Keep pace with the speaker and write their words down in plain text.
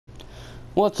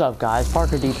What's up, guys?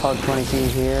 Parker DPug22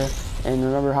 here, and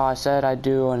remember how I said I'd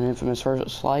do an Infamous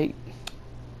First Light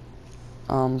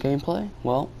gameplay?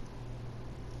 Well,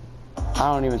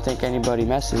 I don't even think anybody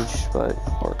messaged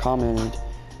or commented,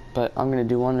 but I'm gonna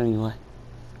do one anyway.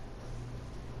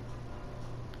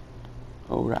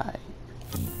 Alright.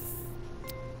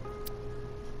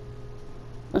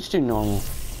 Let's do normal.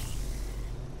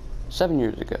 7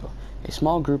 years ago, a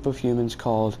small group of humans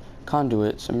called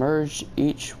conduits emerged,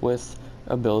 each with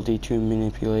ability to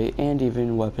manipulate and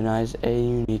even weaponize a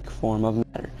unique form of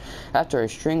matter. After a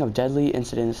string of deadly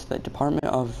incidents, the Department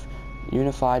of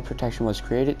Unified Protection was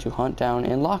created to hunt down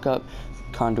and lock up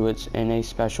conduits in a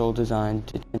special design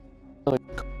to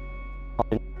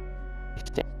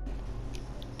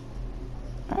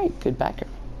Alright, good backer.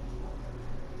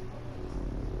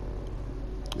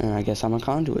 And I guess I'm a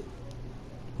conduit.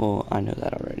 Well, I know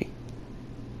that already.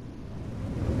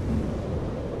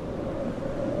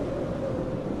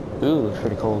 Ooh, it's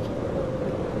pretty cold.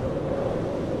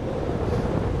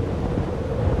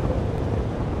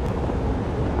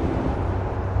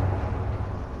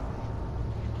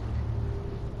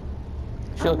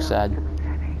 She looks sad.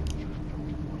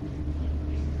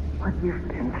 What you've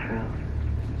been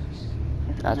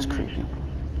through. That's creepy.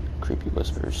 Creepy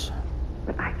whispers.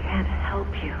 But I can't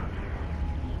help you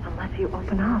unless you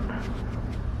open up.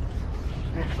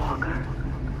 Miss Walker.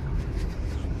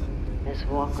 Miss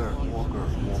Walker.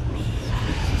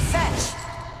 Fetch!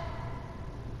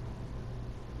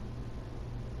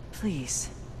 Please.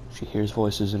 She hears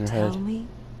voices in her head. Tell me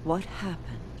what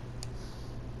happened.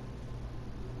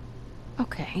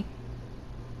 Okay.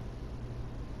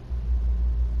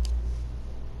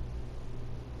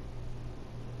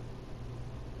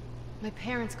 My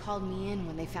parents called me in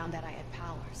when they found out I had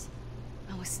powers.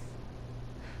 I was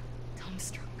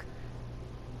dumbstruck.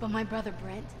 But my brother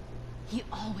Brent, he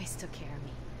always took care of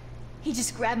me. He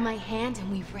just grabbed my hand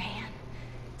and we ran.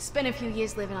 Spent a few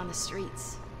years living on the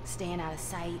streets, staying out of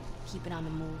sight, keeping on the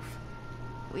move.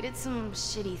 We did some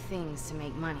shitty things to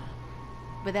make money.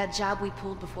 But that job we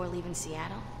pulled before leaving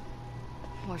Seattle,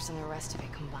 worse than the rest of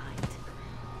it combined.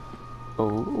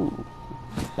 Oh,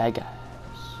 bad guys.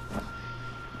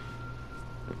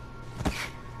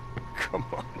 Come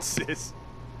on, sis.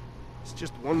 It's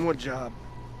just one more job.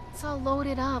 It's all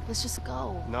loaded up. Let's just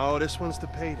go. No, this one's the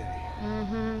payday.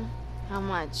 Mm-hmm. How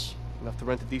much? Enough to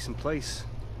rent a decent place.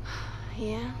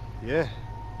 Yeah? Yeah.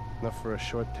 Enough for a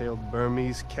short-tailed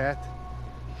Burmese cat.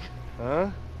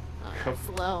 Huh? Oh, that's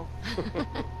low.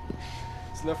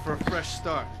 It's enough for a fresh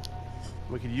start.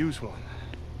 We could use one.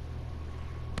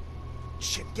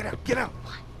 Shit, get out, get out!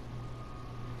 What?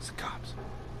 It's the cops.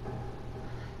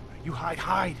 You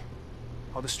hide.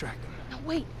 I'll distract them. No,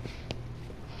 wait.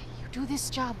 You do this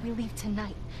job, we leave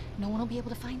tonight. No one will be able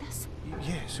to find us?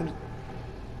 Yeah, as soon as...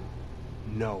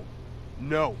 No.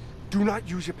 No. Do not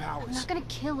use your powers. I'm not gonna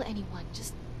kill anyone.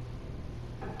 Just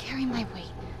carry my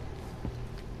weight.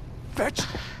 Fetch!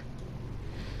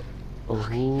 Oh.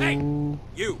 Hey,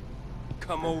 you!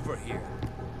 Come over here.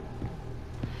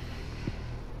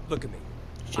 Look at me.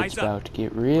 Shit's Eyes up. about to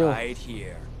get real. Right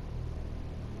here.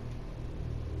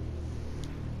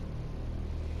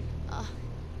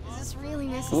 Is this really Ooh,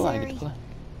 I get necessary? to play.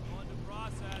 On the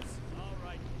process. All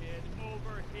right, kid.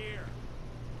 Over here.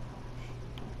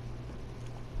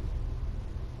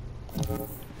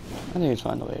 I think it's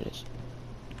fine the way it is.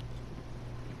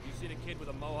 You seen a kid with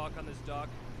a mohawk on this dock?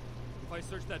 If I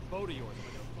search that boat of yours,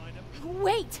 am I gonna find him?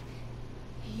 Wait!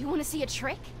 You wanna see a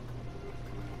trick?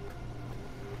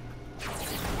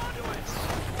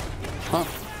 Huh.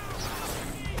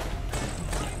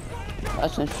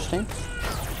 That's interesting.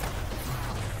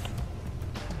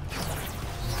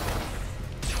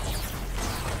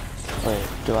 Wait,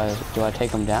 do I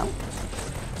take him down?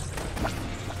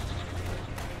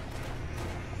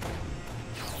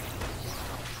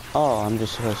 Oh, I'm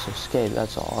just supposed to escape,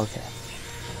 that's all, okay.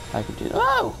 I can do that.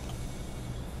 Oh!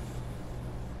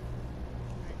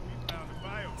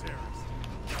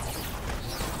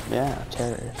 Yeah,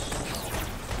 terrorist.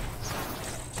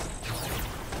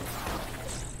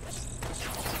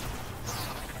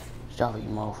 Stop it, you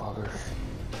motherfuckers.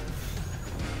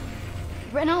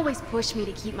 Brent always pushed me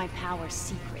to keep my powers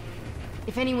secret.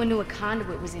 If anyone knew a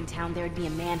conduit was in town, there'd be a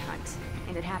manhunt.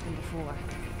 And it happened before.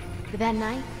 But that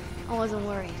night, I wasn't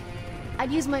worried.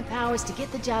 I'd use my powers to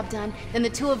get the job done, then the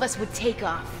two of us would take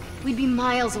off. We'd be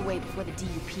miles away before the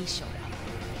DUP showed up.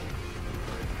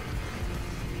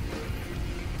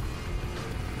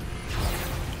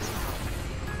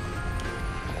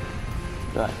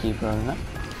 Do I keep running up?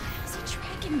 How's he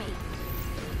tracking me?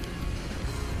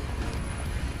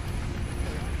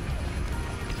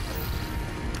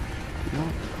 No.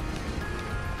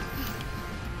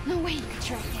 No way you could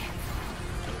track that.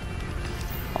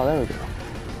 Oh, there we go.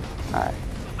 Alright.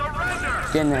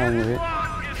 Getting the hang of it.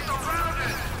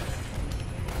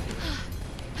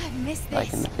 I've missed this.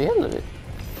 Liking the feel of it.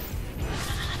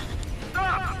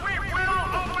 Stop! We will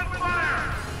open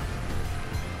fire!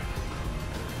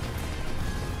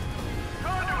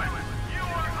 Conduit, you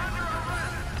are under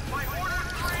arrest by Order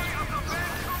 3 of the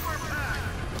Vancouver Pact.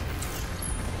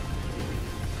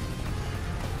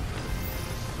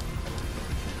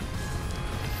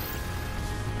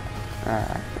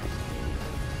 Alright.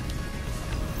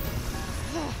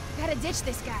 Gotta ditch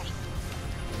this guy.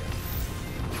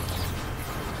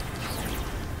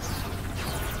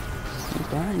 You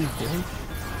dying, bitch.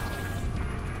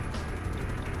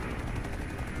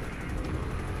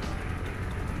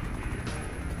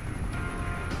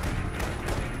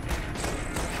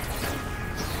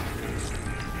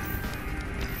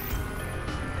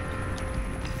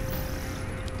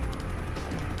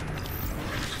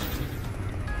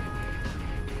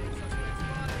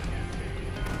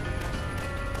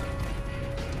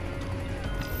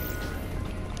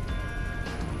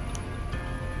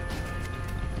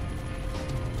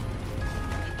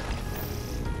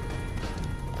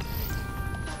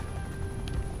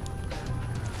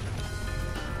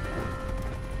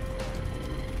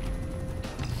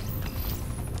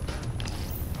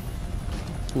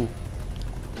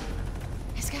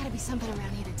 There's gotta be something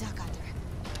around here to duck under.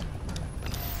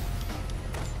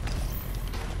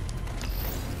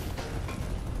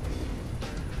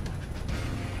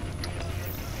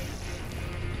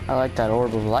 I like that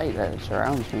orb of light that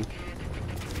surrounds me. Okay,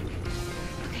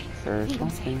 Sure, think I'm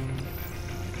safe. something.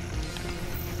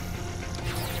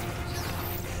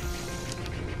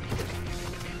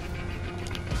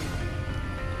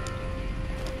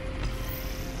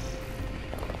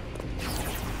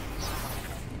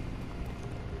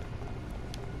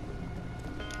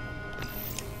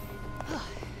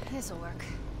 This'll work.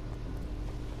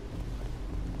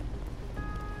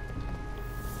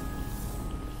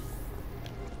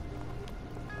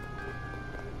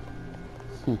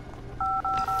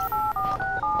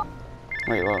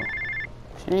 Wait, whoa.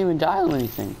 She didn't even dial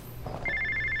anything.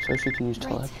 So she can use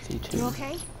Brent, telepathy too. you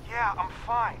okay? Yeah, I'm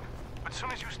fine. But as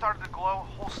soon as you started to glow,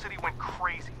 the whole city went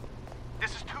crazy.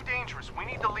 This is too dangerous. We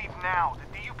need to leave now.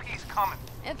 The DUP's coming.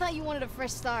 I thought you wanted a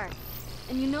fresh start.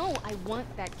 And you know I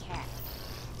want that cat.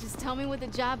 Just tell me what the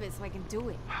job is so I can do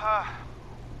it.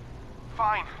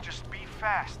 Fine. Just be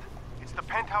fast. It's the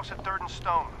penthouse at 3rd and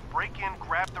Stone. Break in,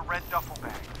 grab the red duffel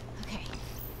bag. Okay.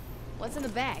 What's in the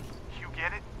bag? You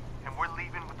get it? And we're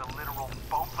leaving with a literal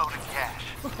boatload of cash.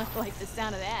 I like the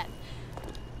sound of that.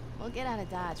 We'll get out of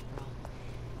Dodge, bro.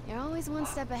 You're always one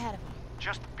step ahead of them.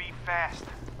 Just be fast.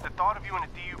 The thought of you in a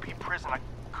DUP prison, I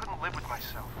couldn't live with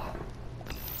myself.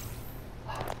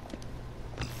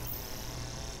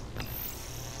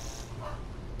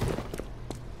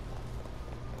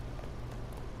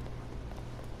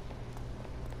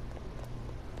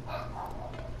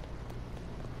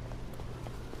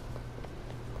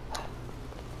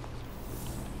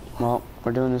 Well,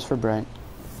 we're doing this for Brent.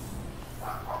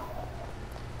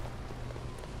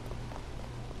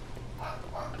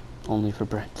 Only for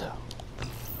Brent, though.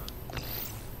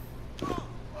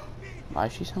 Why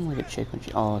does she sound like a chick when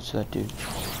she... Oh, it's that dude.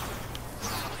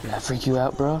 Does that freak you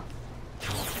out, bro?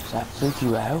 Does that freak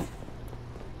you out?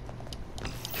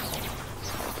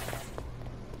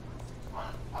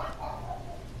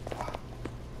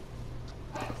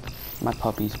 My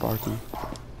puppy's barking.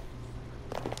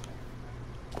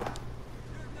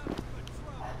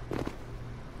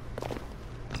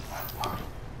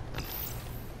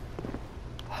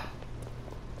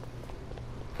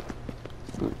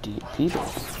 Ooh, DP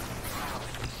though.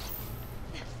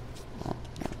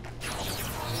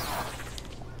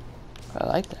 I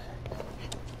like that.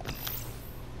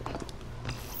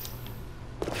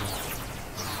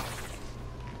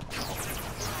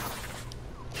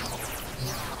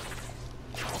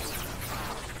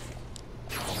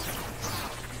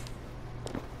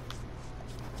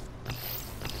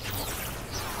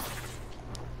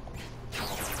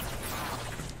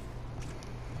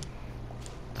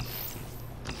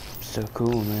 So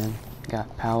cool, man.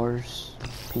 Got powers,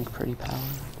 pink pretty power.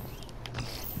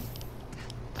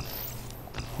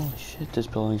 Holy shit, this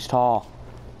building's tall.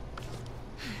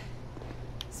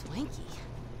 Swanky.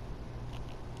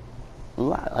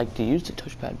 Ooh, I like to use the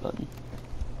touchpad button.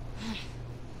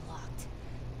 Locked.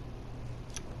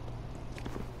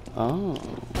 Oh.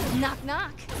 Knock,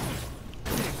 knock.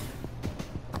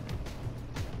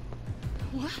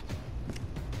 What?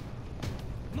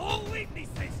 No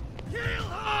witnesses! Kill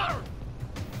her!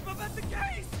 Prevent the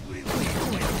case!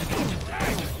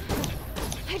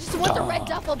 I just want the red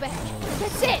duffel bag.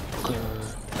 That's it. Good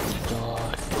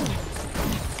dog.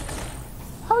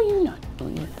 How are you not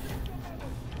doing it?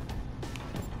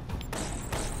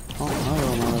 Oh,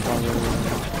 hello, motherfucker.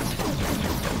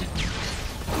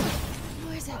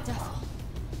 Where's that duffel?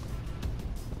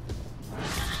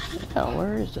 Yeah,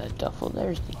 where is that duffel?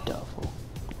 There's the duffel.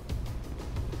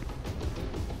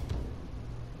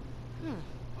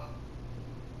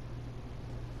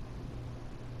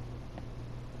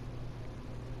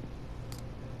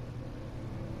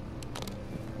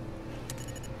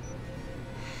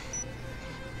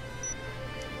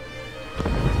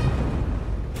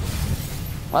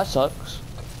 That sucks.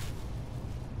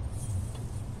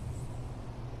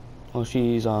 Well,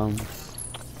 she's got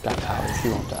power. She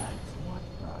won't die.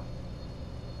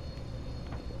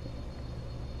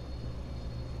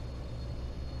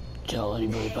 Tell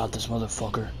anybody about this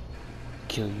motherfucker.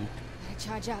 Kill you. Gotta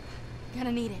charge up.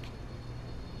 Gonna need it.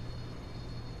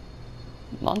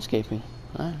 Landscaping.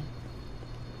 Alright.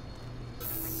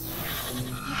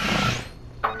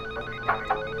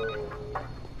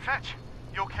 Fetch,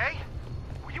 you okay?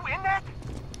 Were you in that?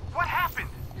 What happened?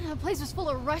 The place was full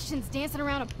of Russians dancing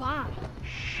around a bomb.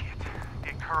 Shit.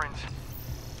 The Currens.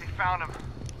 They found him.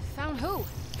 Found who?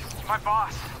 My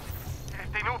boss.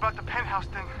 If they knew about the penthouse,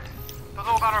 then they'll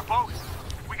know about our boat.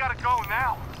 We gotta go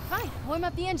now. Fine, warm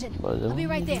up the engine. I'll be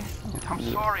right there. I'm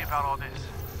sorry about all this.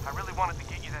 I really wanted to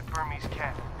get you that Burmese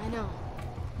cat. I know.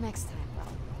 Next time.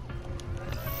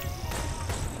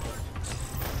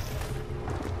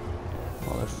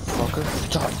 Motherfucker.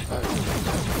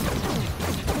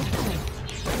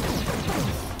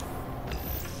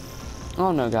 I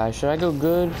don't know, guys. Should I go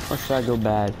good or should I go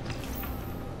bad?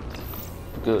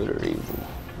 Good or evil?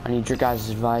 I need your guys'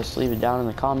 advice. Leave it down in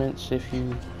the comments if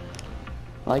you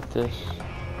like this.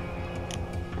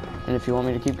 And if you want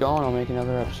me to keep going, I'll make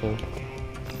another episode.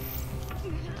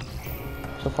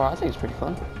 So far, I think it's pretty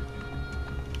fun.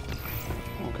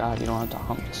 Oh god, you don't have to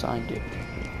hump the sign, dude.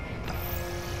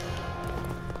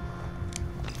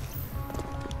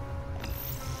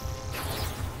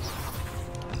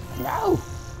 No!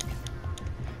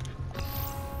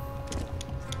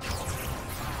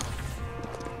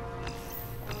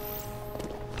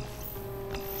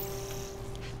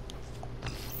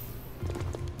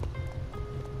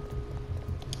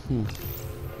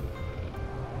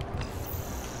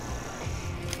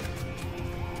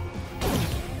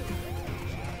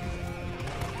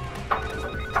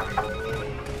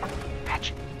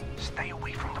 Fetch, stay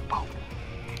away from the boat.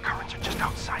 The Currens are just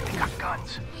outside. They got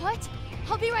guns. What?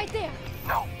 I'll be right there.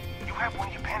 No, you have one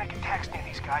of your panic attacks near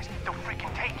these guys, they'll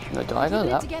freaking take you. Do I go Keeping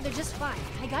it that? together just fine.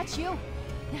 I got you.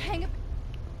 Now hang up.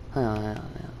 Hang on.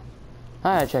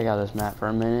 I gotta check out this map for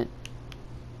a minute.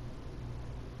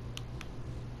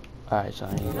 Alright, so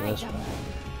I need to go this way.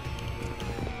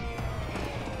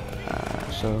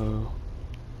 So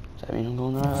does that mean I'm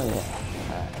going the right way? Yeah.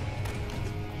 Alright.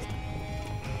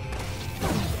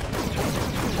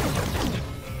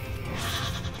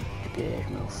 Big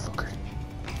motherfucker.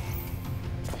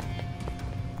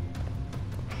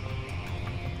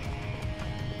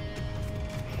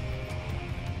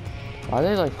 Why are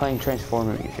they like playing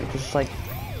Transformer music? This is like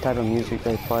the type of music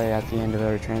they play at the end of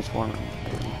every Transformer movie.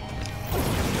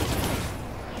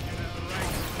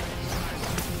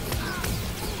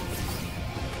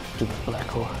 Stupid black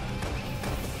hole.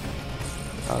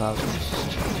 Oh, that was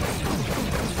racist.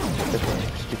 Okay,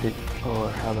 stupid. Or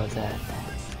how about that?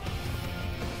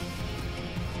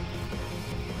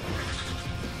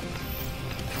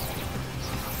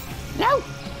 No!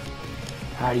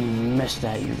 How do you miss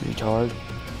that, you retard?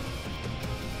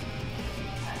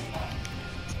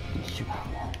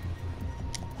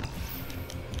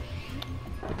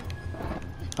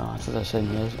 Oh, I thought I said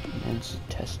men's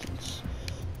intestines.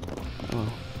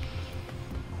 Oh.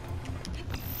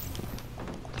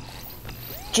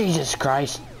 Jesus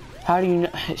Christ! How do you know?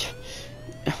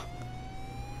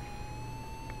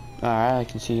 Alright, I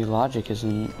can see logic is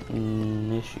an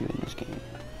issue in this game.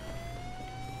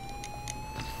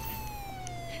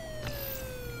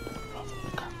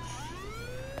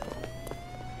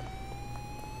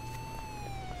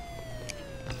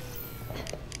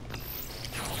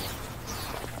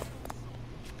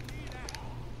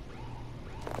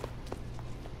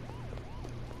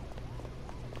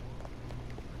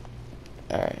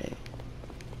 Alright.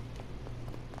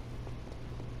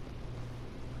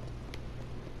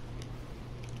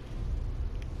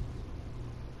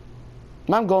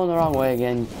 I'm going the wrong way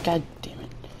again. God damn it.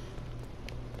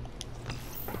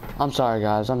 I'm sorry,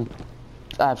 guys. I'm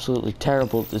absolutely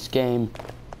terrible at this game.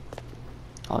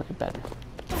 I'll get better.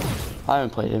 I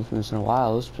haven't played inFAMOUS in a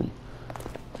while. It's been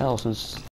hell since